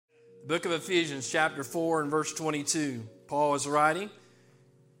Book of Ephesians, chapter 4 and verse 22. Paul is writing.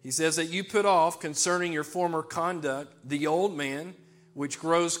 He says that you put off concerning your former conduct the old man, which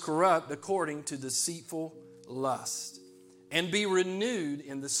grows corrupt according to deceitful lust, and be renewed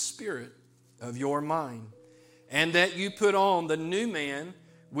in the spirit of your mind, and that you put on the new man,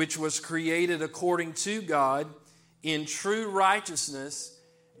 which was created according to God in true righteousness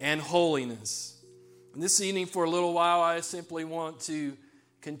and holiness. And this evening, for a little while, I simply want to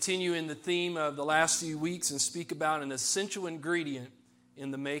continue in the theme of the last few weeks and speak about an essential ingredient in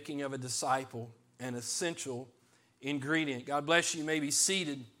the making of a disciple. An essential ingredient. God bless you. You may be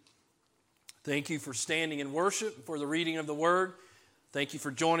seated. Thank you for standing in worship, for the reading of the Word. Thank you for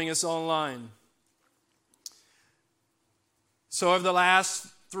joining us online. So over the last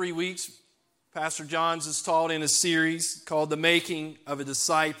 3 weeks, Pastor Johns has taught in a series called The Making of a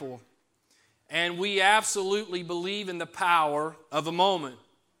Disciple. And we absolutely believe in the power of a moment.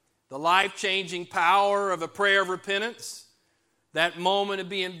 The life-changing power of a prayer of repentance. That moment of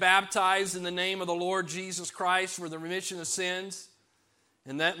being baptized in the name of the Lord Jesus Christ for the remission of sins.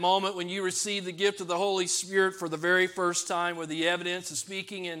 And that moment when you receive the gift of the Holy Spirit for the very first time with the evidence of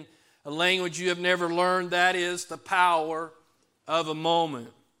speaking in a language you have never learned. That is the power of a moment.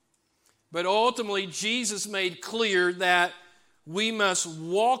 But ultimately, Jesus made clear that we must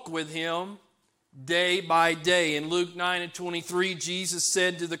walk with Him day by day. In Luke 9 and 23, Jesus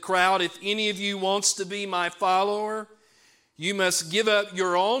said to the crowd, if any of you wants to be my follower, you must give up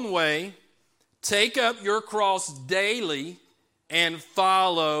your own way, take up your cross daily, and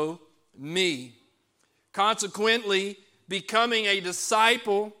follow me. Consequently, becoming a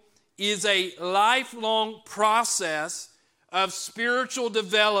disciple is a lifelong process of spiritual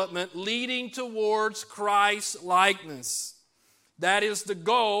development leading towards Christ likeness. That is the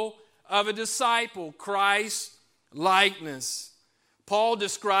goal of a disciple, Christ likeness. Paul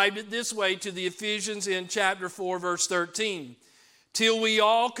described it this way to the Ephesians in chapter 4, verse 13. Till we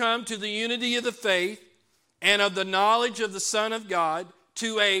all come to the unity of the faith and of the knowledge of the Son of God,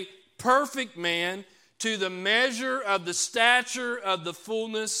 to a perfect man, to the measure of the stature of the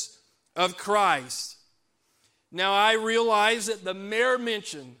fullness of Christ. Now I realize that the mere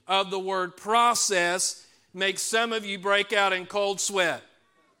mention of the word process makes some of you break out in cold sweat.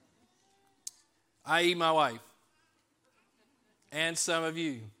 I.e. my wife. And some of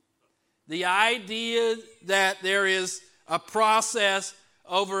you. The idea that there is a process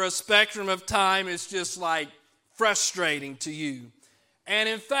over a spectrum of time is just like frustrating to you. And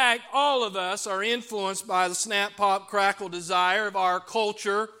in fact, all of us are influenced by the snap, pop, crackle desire of our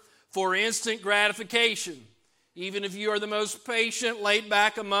culture for instant gratification. Even if you are the most patient, laid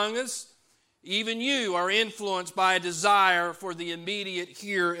back among us, even you are influenced by a desire for the immediate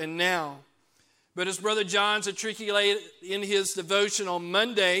here and now. But as Brother John's articulated in his devotion on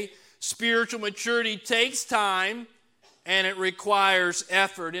Monday, spiritual maturity takes time and it requires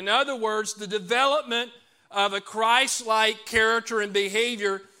effort. In other words, the development of a Christ-like character and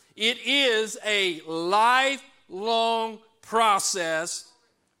behavior, it is a lifelong process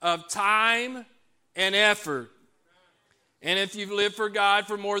of time and effort. And if you've lived for God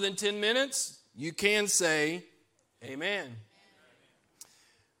for more than 10 minutes, you can say amen.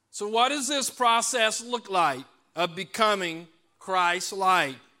 So what does this process look like of becoming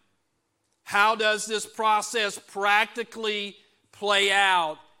Christ-like? How does this process practically play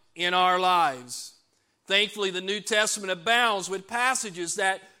out in our lives? Thankfully, the New Testament abounds with passages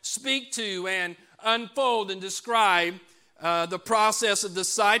that speak to and unfold and describe the process of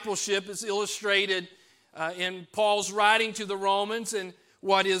discipleship as illustrated in Paul's writing to the Romans and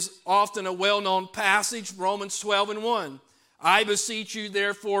what is often a well-known passage, Romans 12 and 1. I beseech you,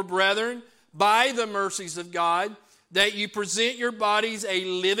 therefore, brethren, by the mercies of God, that you present your bodies a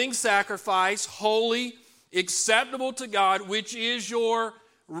living sacrifice, holy, acceptable to God, which is your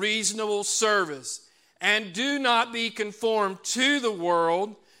reasonable service. And do not be conformed to the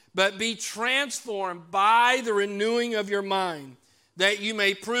world, but be transformed by the renewing of your mind, that you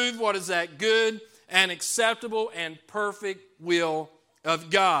may prove what is that good and acceptable and perfect will of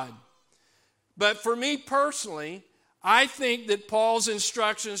God. But for me personally, I think that Paul's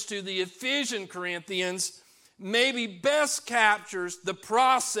instructions to the Ephesian Corinthians maybe best captures the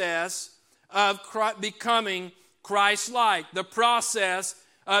process of becoming Christ-like, the process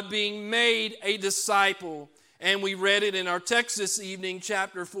of being made a disciple. And we read it in our text this evening,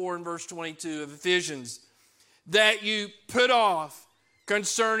 chapter 4 and verse 22 of Ephesians. That you put off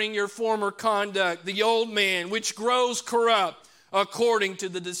concerning your former conduct the old man, which grows corrupt according to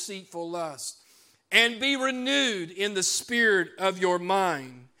the deceitful lust, and be renewed in the spirit of your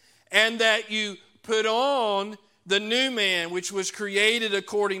mind, and that you put on the new man, which was created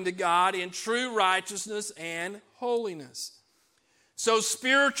according to God in true righteousness and holiness. So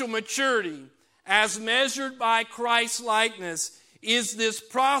spiritual maturity, as measured by Christ's likeness, is this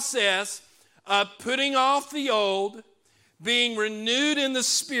process of putting off the old, being renewed in the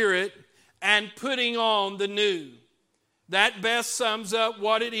Spirit, and putting on the new. That best sums up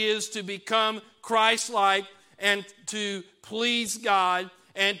what it is to become Christ-like and to please God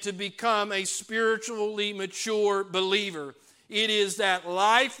and to become a spiritually mature believer. It is that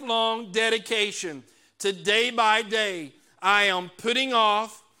lifelong dedication to day by day, I am putting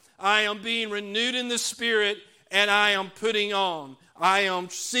off, I am being renewed in the Spirit, and I am putting on. I am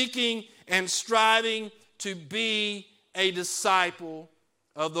seeking and striving to be a disciple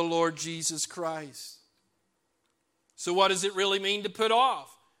of the Lord Jesus Christ. So what does it really mean to put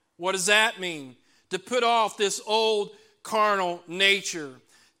off? What does that mean? To put off this old carnal nature.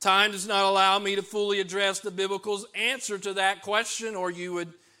 Time does not allow me to fully address the biblical answer to that question, or you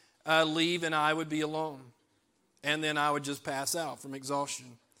would leave and I would be alone. And then I would just pass out from exhaustion.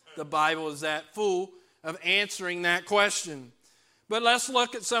 The Bible is that full of answering that question. But let's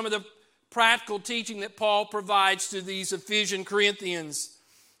look at some of the practical teaching that Paul provides to these Ephesian Corinthians.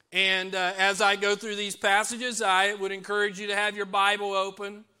 And as I go through these passages, I would encourage you to have your Bible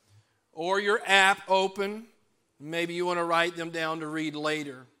open or your app open. Maybe you want to write them down to read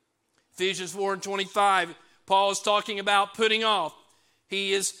later. Ephesians 4:25, Paul is talking about putting off.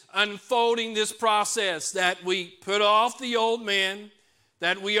 He is unfolding this process that we put off the old man,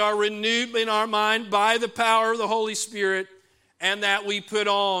 that we are renewed in our mind by the power of the Holy Spirit, and that we put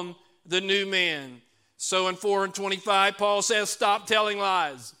on the new man. So in 4:25, Paul says, stop telling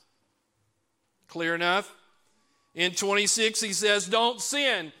lies. Clear enough? In 26, he says, don't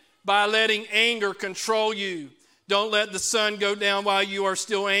sin by letting anger control you. Don't let the sun go down while you are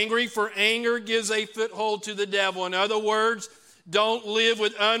still angry, for anger gives a foothold to the devil. In other words, don't live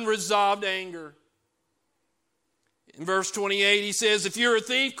with unresolved anger. In verse 28, he says, if you're a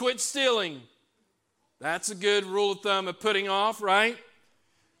thief, quit stealing. That's a good rule of thumb of putting off, right?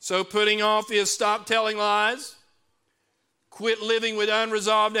 So putting off is stop telling lies, quit living with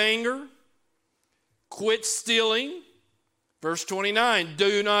unresolved anger, quit stealing. Verse 29,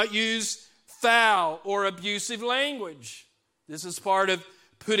 do not use foul or abusive language. This is part of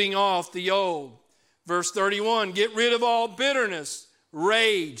putting off the old. Verse 31, get rid of all bitterness,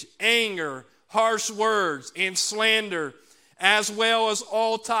 rage, anger, harsh words, and slander, as well as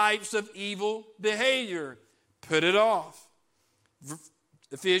all types of evil behavior. Put it off.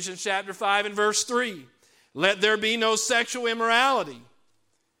 Ephesians chapter 5 and verse 3, let there be no sexual immorality,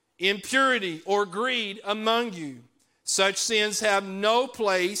 impurity, or greed among you. Such sins have no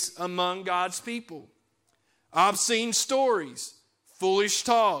place among God's people. Obscene stories, foolish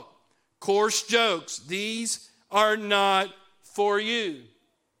talk, coarse jokes, these are not for you.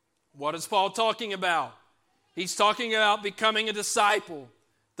 What is Paul talking about? He's talking about becoming a disciple,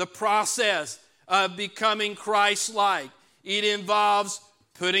 the process of becoming Christ-like. It involves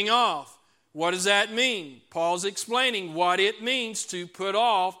putting off. What does that mean? Paul's explaining what it means to put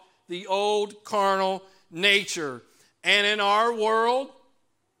off the old carnal nature. And in our world,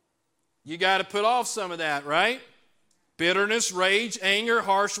 you got to put off some of that, right? Bitterness, rage, anger,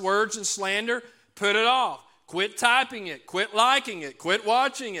 harsh words, and slander, put it off. Quit typing it. Quit liking it. Quit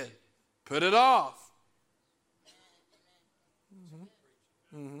watching it. Put it off.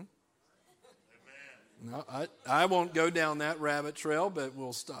 No, I won't go down that rabbit trail, but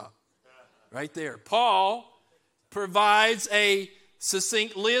we'll stop right there. Paul provides a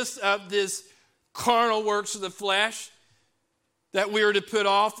succinct list of this carnal works of the flesh that we are to put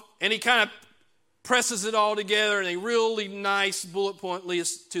off, and he kind of presses it all together in a really nice bullet point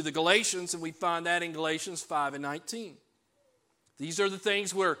list to the Galatians, and we find that in Galatians 5 and 19. These are the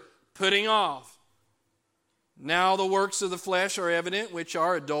things we're putting off. Now the works of the flesh are evident, which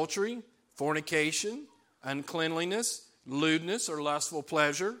are adultery, fornication, uncleanliness, lewdness or lustful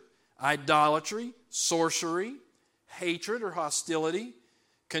pleasure, idolatry, sorcery, hatred or hostility,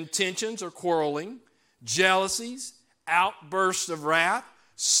 contentions or quarreling, jealousies, outbursts of wrath,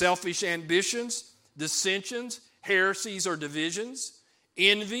 selfish ambitions, dissensions, heresies or divisions,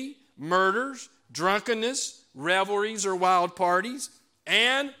 envy, murders, drunkenness, revelries or wild parties,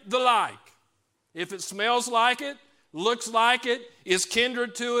 and the like. If it smells like it, looks like it, is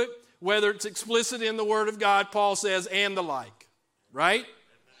kindred to it, whether it's explicit in the Word of God, Paul says, and the like. Right?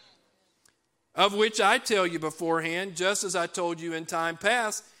 Of which I tell you beforehand, just as I told you in time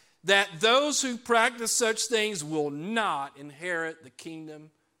past, that those who practice such things will not inherit the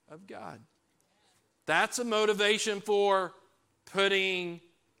kingdom of God. That's a motivation for putting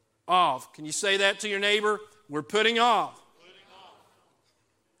off. Can you say that to your neighbor? We're putting off.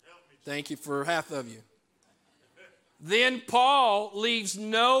 Thank you for half of you. Then Paul leaves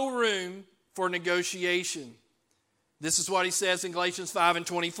no room for negotiation. This is what he says in Galatians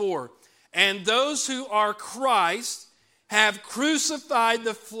 5:24. And those who are Christ have crucified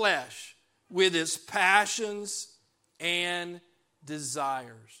the flesh with its passions and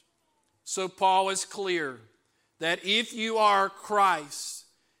desires. So Paul is clear that if you are Christ,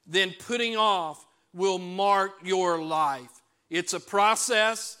 then putting off will mark your life. It's a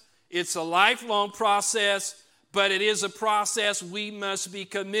process. It's a lifelong process, but it is a process we must be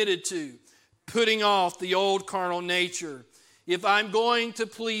committed to. Putting off the old carnal nature. If I'm going to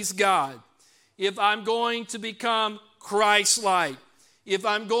please God, if I'm going to become Christ-like, if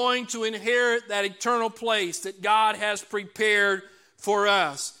I'm going to inherit that eternal place that God has prepared for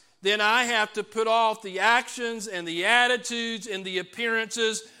us, then I have to put off the actions and the attitudes and the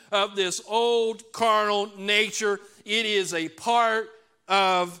appearances of this old carnal nature. It is a part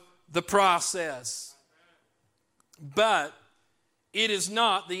of the process. But it is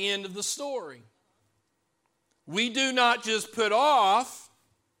not the end of the story. We do not just put off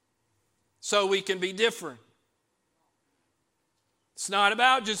so we can be different. It's not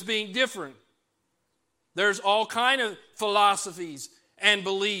about just being different. There's all kind of philosophies and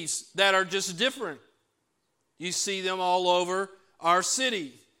beliefs that are just different. You see them all over our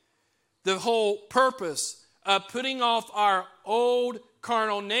city. The whole purpose of putting off our old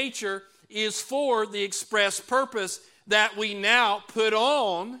carnal nature is for the express purpose that we now put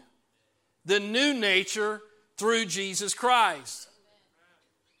on the new nature through Jesus Christ.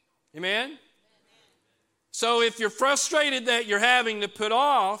 Amen? So if you're frustrated that you're having to put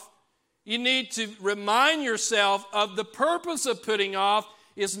off, you need to remind yourself of the purpose of putting off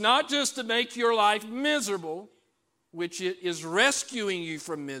is not just to make your life miserable, which it is rescuing you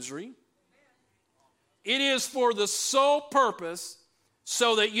from misery. It is for the sole purpose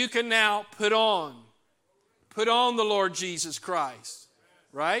so that you can now put on the Lord Jesus Christ,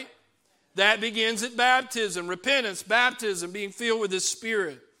 right? That begins at baptism, repentance, baptism, being filled with His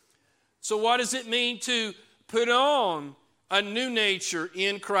Spirit. So what does it mean to put on a new nature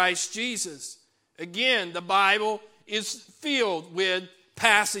in Christ Jesus? Again, the Bible is filled with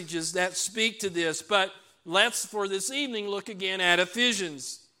passages that speak to this, but let's, for this evening, look again at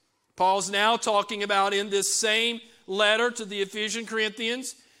Ephesians. Paul's now talking about in this same letter to the Ephesian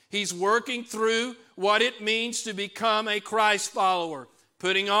Corinthians, he's working through what it means to become a Christ follower.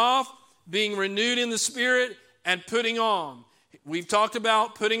 Putting off, being renewed in the Spirit, and putting on. We've talked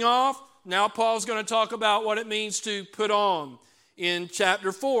about putting off. Now Paul's going to talk about what it means to put on. In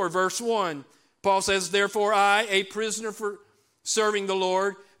chapter 4, verse 1, Paul says, "Therefore I, a prisoner for serving the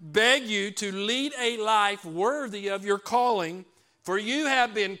Lord, beg you to lead a life worthy of your calling, for you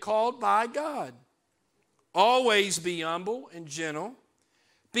have been called by God. Always be humble and gentle.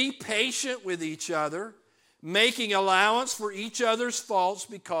 Be patient with each other, making allowance for each other's faults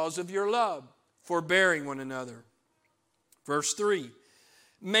because of your love, forbearing one another." Verse 3,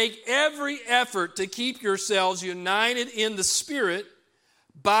 "Make every effort to keep yourselves united in the Spirit,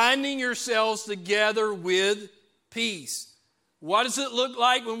 binding yourselves together with peace." What does it look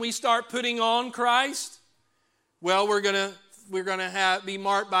like when we start putting on Christ? Well, we're going to be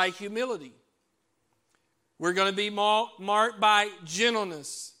marked by humility. We're going to be marked by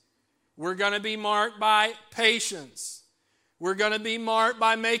gentleness. We're going to be marked by patience. We're going to be marked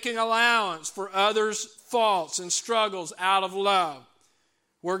by making allowance for others' faults and struggles out of love.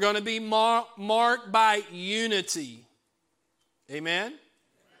 We're going to be marked by unity. Amen?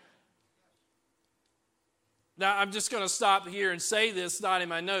 Now, I'm just going to stop here and say this, not in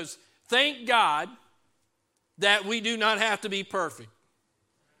my notes. Thank God that we do not have to be perfect.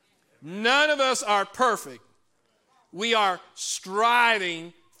 None of us are perfect. We are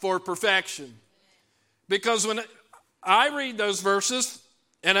striving for perfection. Because when I read those verses,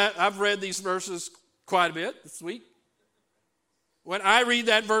 and I've read these verses quite a bit this week, when I read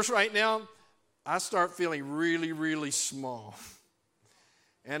that verse right now, I start feeling really, really small.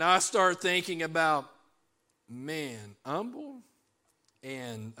 And I start thinking about, man, humble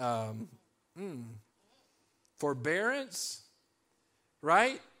and forbearance,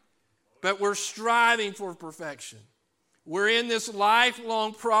 right? But we're striving for perfection. We're in this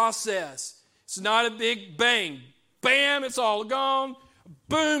lifelong process. It's not a big bang. Bam, it's all gone.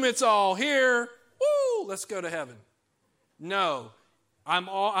 Boom, it's all here. Woo, let's go to heaven. No, I'm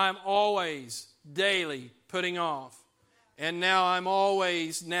always daily putting off. And now I'm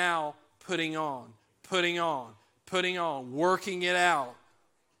always now putting on, working it out.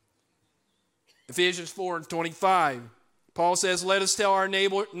 Ephesians 4:25, Paul says, "Let us tell our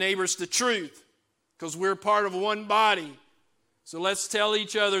neighbors the truth." because we're part of one body. So let's tell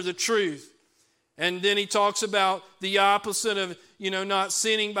each other the truth. And then he talks about the opposite of, not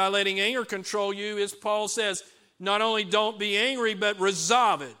sinning by letting anger control you. As Paul says, not only don't be angry, but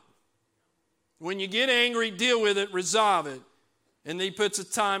resolve it. When you get angry, deal with it, resolve it. And then he puts a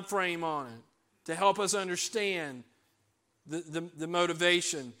time frame on it to help us understand the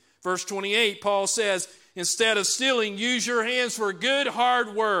motivation. Verse 28, Paul says, instead of stealing, use your hands for good,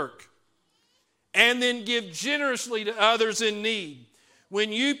 hard work. And then give generously to others in need.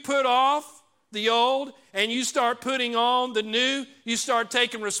 When you put off the old and you start putting on the new, you start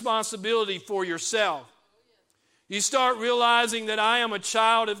taking responsibility for yourself. You start realizing that I am a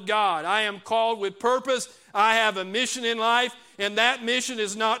child of God. I am called with purpose. I have a mission in life, and that mission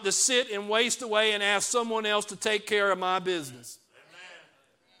is not to sit and waste away and ask someone else to take care of my business. Amen.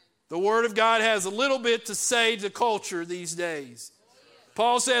 The Word of God has a little bit to say to culture these days.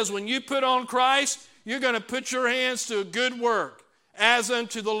 Paul says when you put on Christ, you're going to put your hands to a good work as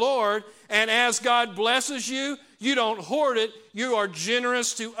unto the Lord, and as God blesses you, you don't hoard it. You are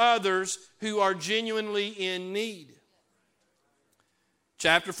generous to others who are genuinely in need.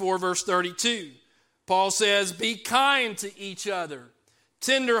 Chapter 4, verse 32. Paul says, be kind to each other,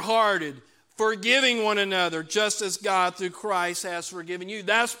 tender-hearted, forgiving one another, just as God through Christ has forgiven you.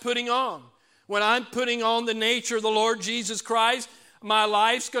 That's putting on. When I'm putting on the nature of the Lord Jesus Christ, my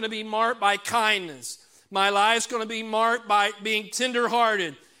life's going to be marked by kindness. My life's going to be marked by being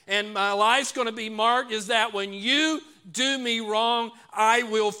tender-hearted. And my life's going to be marked is that when you do me wrong, I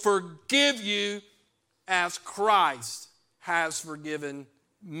will forgive you as Christ has forgiven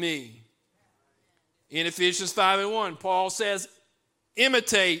me. In Ephesians 5:1, Paul says,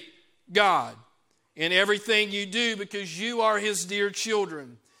 imitate God in everything you do because you are His dear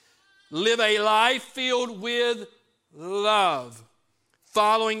children. Live a life filled with love,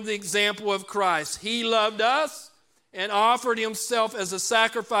 following the example of Christ. He loved us and offered Himself as a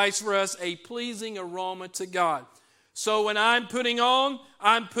sacrifice for us, a pleasing aroma to God. So when I'm putting on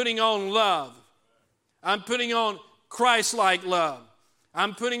love. I'm putting on Christ-like love.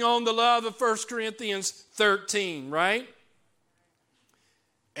 I'm putting on the love of 1 Corinthians 13, right?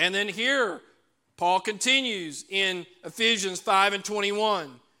 And then here, Paul continues in Ephesians 5:21.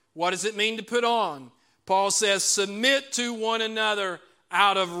 What does it mean to put on? Paul says, submit to one another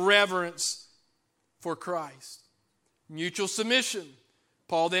out of reverence for Christ. Mutual submission.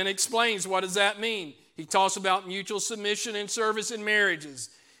 Paul then explains what does that mean. He talks about mutual submission and service in marriages.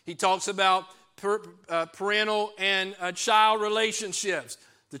 He talks about parental and child relationships.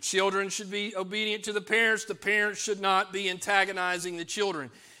 The children should be obedient to the parents. The parents should not be antagonizing the children.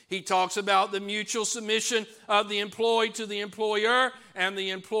 He talks about the mutual submission of the employed to the employer and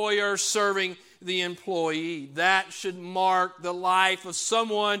the employer serving the employee. That should mark the life of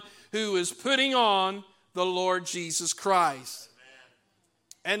someone who is putting on the Lord Jesus Christ.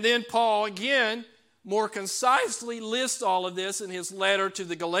 Amen. And then Paul again more concisely lists all of this in his letter to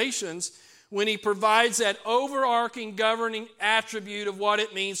the Galatians when he provides that overarching governing attribute of what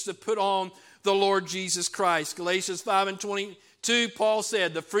it means to put on the Lord Jesus Christ. Galatians 5:22, Paul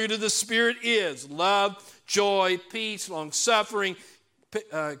said, the fruit of the Spirit is love, joy, peace, long-suffering,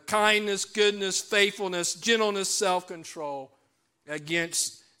 kindness, goodness, faithfulness, gentleness, self-control.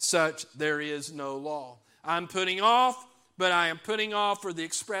 Against such there is no law. I'm putting off, but I am putting off for the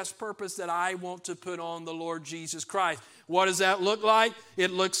express purpose that I want to put on the Lord Jesus Christ. What does that look like?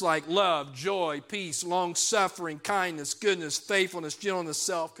 It looks like love, joy, peace, long-suffering, kindness, goodness, faithfulness, gentleness,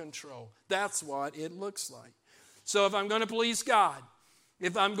 self-control. That's what it looks like. So if I'm going to please God,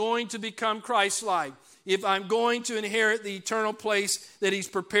 if I'm going to become Christ-like, if I'm going to inherit the eternal place that He's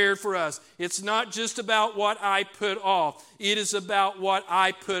prepared for us, it's not just about what I put off. It is about what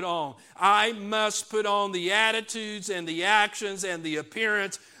I put on. I must put on the attitudes and the actions and the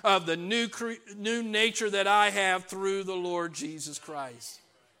appearance of the new nature that I have through the Lord Jesus Christ.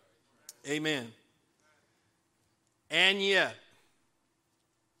 Amen. And yet,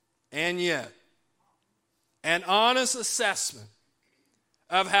 an honest assessment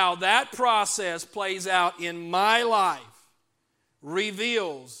of how that process plays out in my life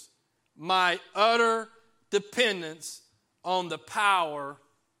reveals my utter dependence on the power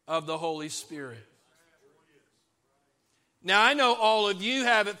of the Holy Spirit. Now, I know all of you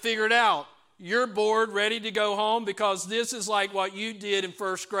have it figured out. You're bored, ready to go home because this is like what you did in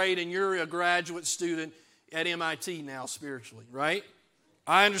first grade and you're a graduate student at MIT now spiritually, right?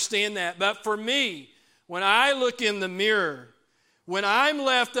 I understand that. But for me, when I look in the mirror, when I'm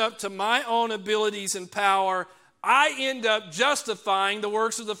left up to my own abilities and power, I end up justifying the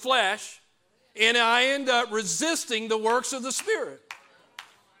works of the flesh, and I end up resisting the works of the Spirit.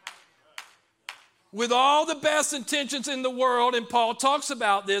 with all the best intentions in the world, and Paul talks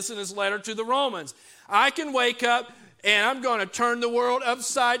about this in his letter to the Romans. I can wake up and I'm going to turn the world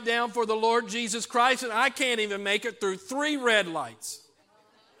upside down for the Lord Jesus Christ, and I can't even make it through 3 red lights.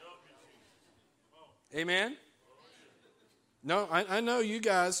 Amen? No, I know you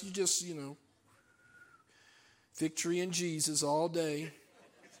guys, you just, victory in Jesus all day.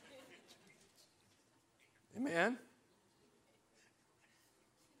 Amen?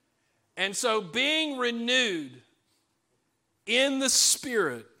 And so being renewed in the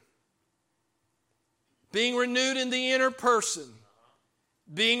Spirit, being renewed in the inner person,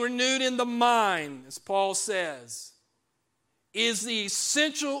 being renewed in the mind, as Paul says, is the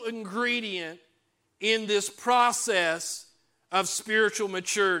essential ingredient in this process of spiritual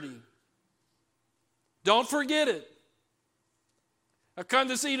maturity. Don't forget it. I come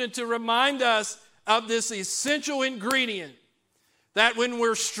this evening to remind us of this essential ingredient that when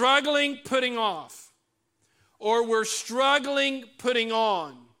we're struggling putting off or we're struggling putting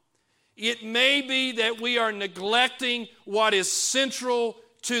on, it may be that we are neglecting what is central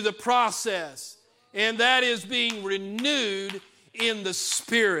to the process, and that is being renewed in the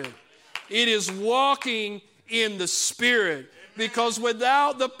Spirit. It is walking in the Spirit, because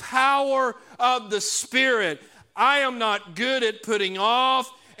without the power of the Spirit, I am not good at putting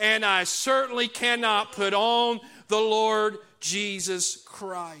off, and I certainly cannot put on the Lord Jesus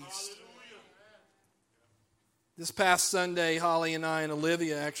Christ. This past Sunday, Holly and I and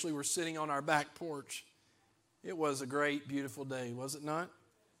Olivia actually were sitting on our back porch. It was a great, beautiful day, was it not?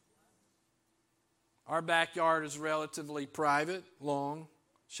 Our backyard is relatively private, long,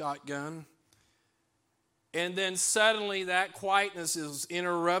 shotgun. And then suddenly that quietness is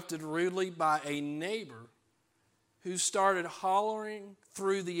interrupted rudely by a neighbor who started hollering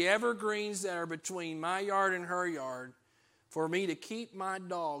through the evergreens that are between my yard and her yard for me to keep my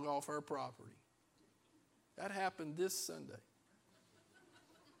dog off her property. That happened this Sunday.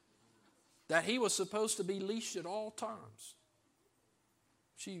 That he was supposed to be leashed at all times.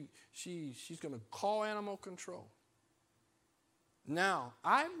 She's going to call animal control. Now,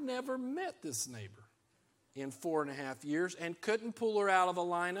 I've never met this neighbor in 4.5 years and couldn't pull her out of a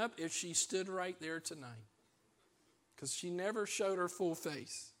lineup if she stood right there tonight, because she never showed her full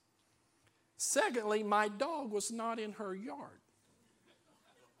face. Secondly, my dog was not in her yard.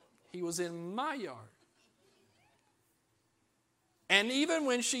 He was in my yard. And even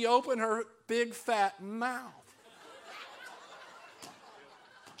when she opened her big fat mouth,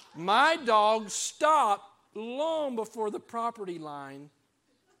 my dog stopped long before the property line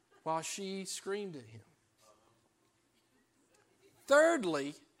while she screamed at him.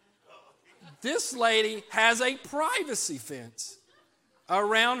 Thirdly, this lady has a privacy fence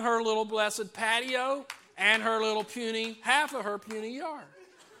around her little blessed patio and her little half of her puny yard.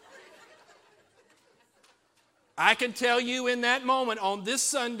 I can tell you in that moment on this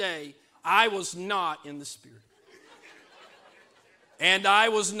Sunday, I was not in the Spirit. And I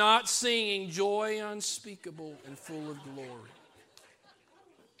was not singing joy unspeakable and full of glory.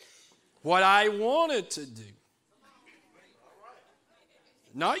 What I wanted to do,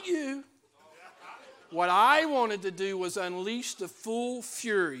 not you, what I wanted to do was unleash the full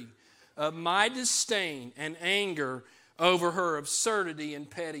fury of my disdain and anger over her absurdity and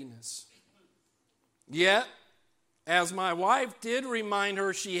pettiness. Yet, as my wife did remind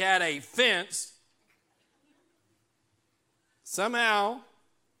her she had a fence, somehow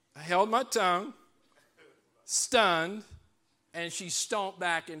I held my tongue, stunned, and she stomped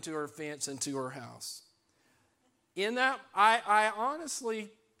back into her fence, into her house. In that, I honestly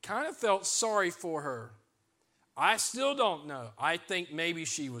kind of felt sorry for her. I still don't know. I think maybe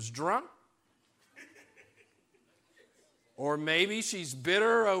she was drunk. Or maybe she's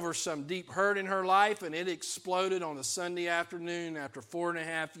bitter over some deep hurt in her life and it exploded on a Sunday afternoon after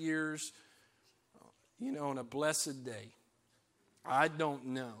 4.5 years, on a blessed day. I don't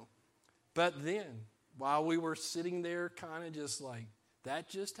know. But then, while we were sitting there kind of just like, that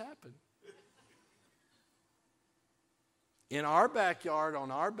just happened. In our backyard, on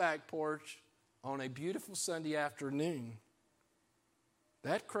our back porch, on a beautiful Sunday afternoon,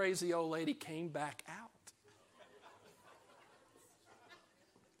 that crazy old lady came back out.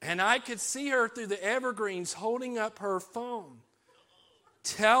 And I could see her through the evergreens holding up her phone,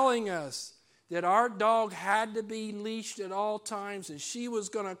 telling us that our dog had to be leashed at all times, and she was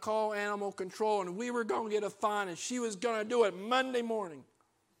going to call animal control, and we were going to get a fine, and she was going to do it Monday morning.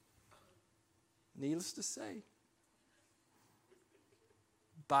 Needless to say,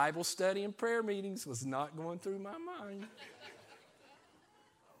 Bible study and prayer meetings was not going through my mind.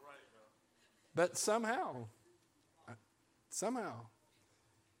 But somehow,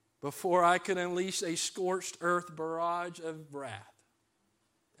 before I could unleash a scorched earth barrage of wrath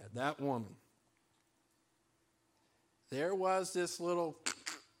at that woman. There was this little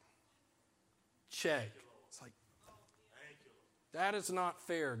check. It's like, that is not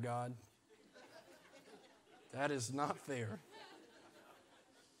fair, God. That is not fair.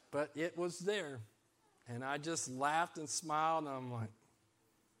 But it was there. And I just laughed and smiled, and I'm like,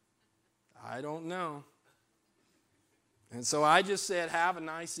 I don't know. And so I just said, have a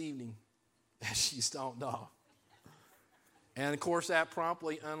nice evening, as she stomped off. And, of course, that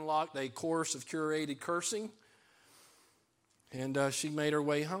promptly unlocked a course of curated cursing. And she made her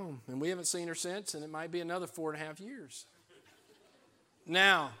way home. And we haven't seen her since, and it might be another 4.5 years.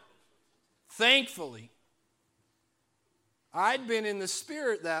 Now, thankfully, I'd been in the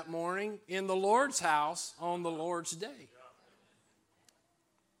Spirit that morning in the Lord's house on the Lord's day.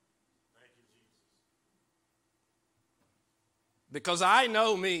 Because I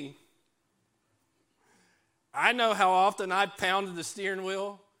know me. I know how often I've pounded the steering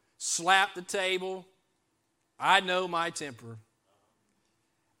wheel, slapped the table. I know my temper.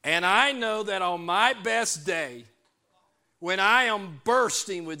 And I know that on my best day, when I am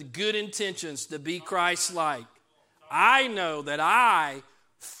bursting with good intentions to be Christ-like, I know that I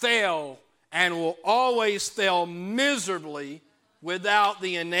fail and will always fail miserably without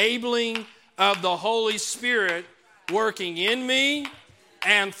the enabling of the Holy Spirit working in me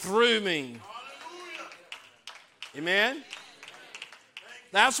and through me. Amen?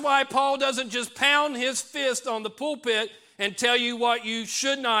 That's why Paul doesn't just pound his fist on the pulpit and tell you what you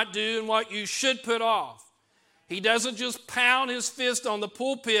should not do and what you should put off. He doesn't just pound his fist on the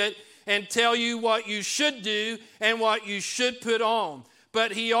pulpit and tell you what you should do and what you should put on.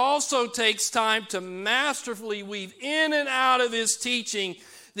 But he also takes time to masterfully weave in and out of his teaching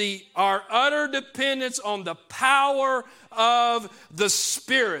our utter dependence on the power of the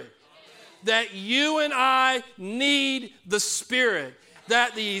Spirit. That you and I need the Spirit.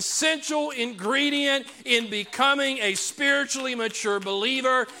 That the essential ingredient in becoming a spiritually mature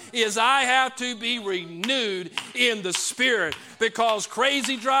believer is I have to be renewed in the Spirit. Because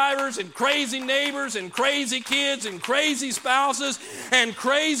crazy drivers and crazy neighbors and crazy kids and crazy spouses and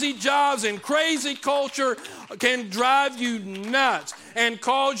crazy jobs and crazy culture can drive you nuts and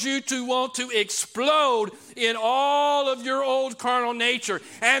cause you to want to explode in all of your old carnal nature.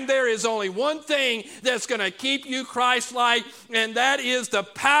 And there is only one thing that's going to keep you Christ-like, and that is the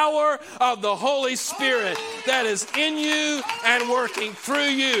power of the Holy Spirit that is in you and working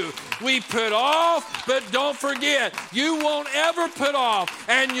through you. We put off, but don't forget, you won't ever put off,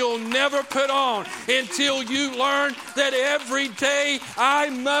 and you'll never put on until you learn that every day I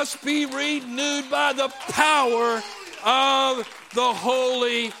must be renewed by the power of the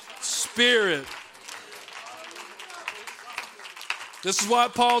Holy Spirit. This is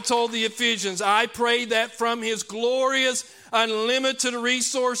what Paul told the Ephesians. I pray that from his glorious, unlimited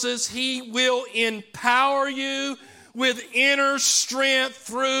resources, he will empower you with inner strength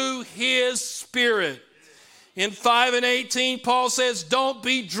through his Spirit. In 5:18, Paul says, don't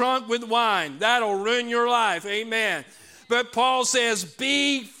be drunk with wine. That'll ruin your life. Amen. But Paul says,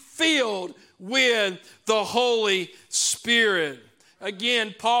 be filled with the Holy Spirit.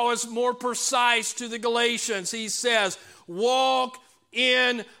 Again, Paul is more precise to the Galatians. He says, walk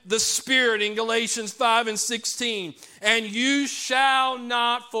in the Spirit in Galatians 5:16. And you shall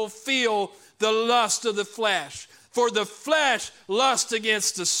not fulfill the lust of the flesh. For the flesh lusts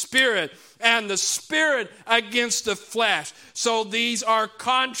against the Spirit, and the Spirit against the flesh. So these are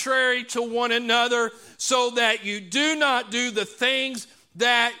contrary to one another, so that you do not do the things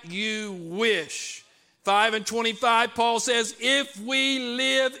that you wish. 5:25, Paul says, if we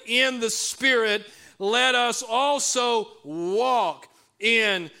live in the Spirit, let us also walk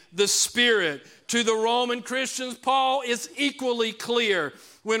in the Spirit. To the Roman Christians, Paul is equally clear.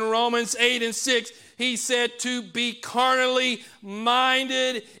 When Romans 8:6, he said, to be carnally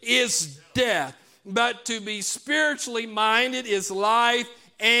minded is death, but to be spiritually minded is life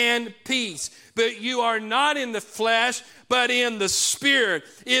and peace. But you are not in the flesh, but in the Spirit,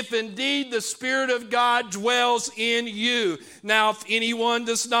 if indeed the Spirit of God dwells in you. Now, if anyone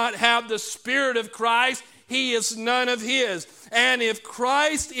does not have the Spirit of Christ, he is none of his. And if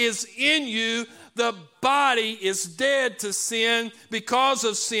Christ is in you, the body is dead to sin because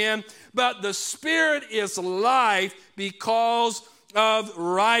of sin, but the Spirit is life because of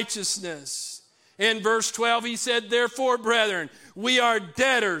righteousness. In verse 12, he said, therefore, brethren, we are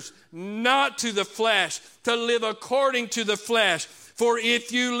debtors, not to the flesh, to live according to the flesh. For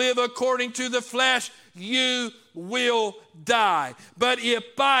if you live according to the flesh, you will die. But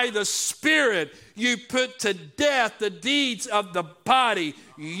if by the Spirit you put to death the deeds of the body,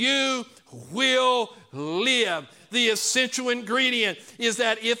 you will live. The essential ingredient is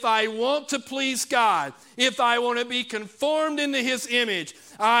that if I want to please God, if I want to be conformed into His image,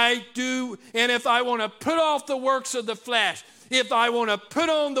 I do. And if I want to put off the works of the flesh, if I want to put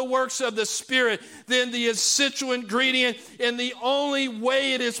on the works of the Spirit, then the essential ingredient and the only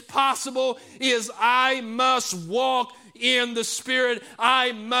way it is possible is I must walk in the Spirit.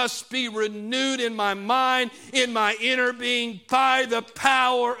 I must be renewed in my mind, in my inner being, by the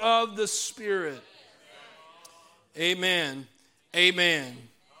power of the Spirit. Amen. Amen.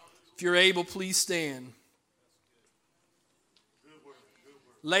 If you're able, please stand.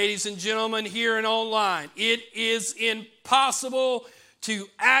 Ladies and gentlemen, here and online, it is impossible to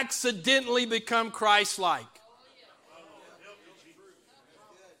accidentally become Christ-like.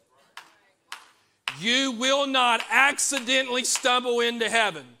 You will not accidentally stumble into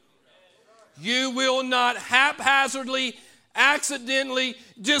heaven. You will not haphazardly, accidentally,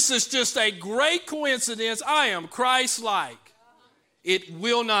 it's just a great coincidence, I am Christ-like. It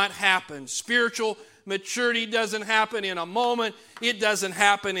will not happen. Spiritual maturity doesn't happen in a moment. It doesn't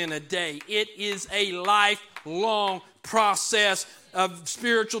happen in a day. It is a lifelong process of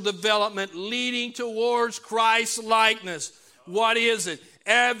spiritual development leading towards Christ-likeness. What is it?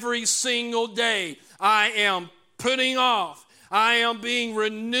 Every single day I am putting off. I am being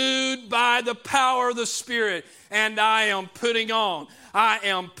renewed by the power of the Spirit, and I am putting on. I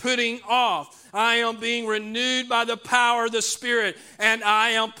am putting off. I am being renewed by the power of the Spirit, and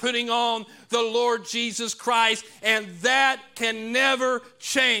I am putting on the Lord Jesus Christ, and that can never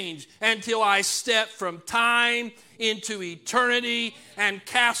change until I step from time into eternity and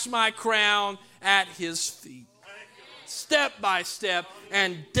cast my crown at His feet. Step by step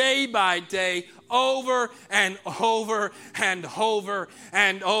and day by day, over and over and over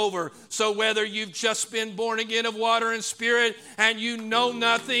and over. So whether you've just been born again of water and Spirit and you know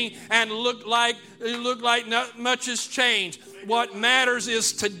nothing and look like not much has changed, what matters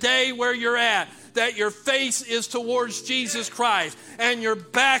is today where you're at, that your face is towards Jesus Christ and your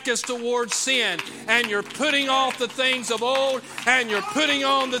back is towards sin, and you're putting off the things of old and you're putting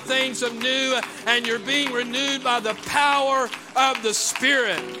on the things of new, and you're being renewed by the power of the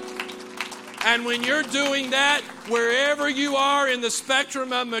Spirit. And when you're doing that, wherever you are in the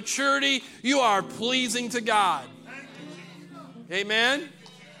spectrum of maturity, you are pleasing to God. Amen?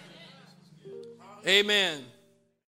 Amen.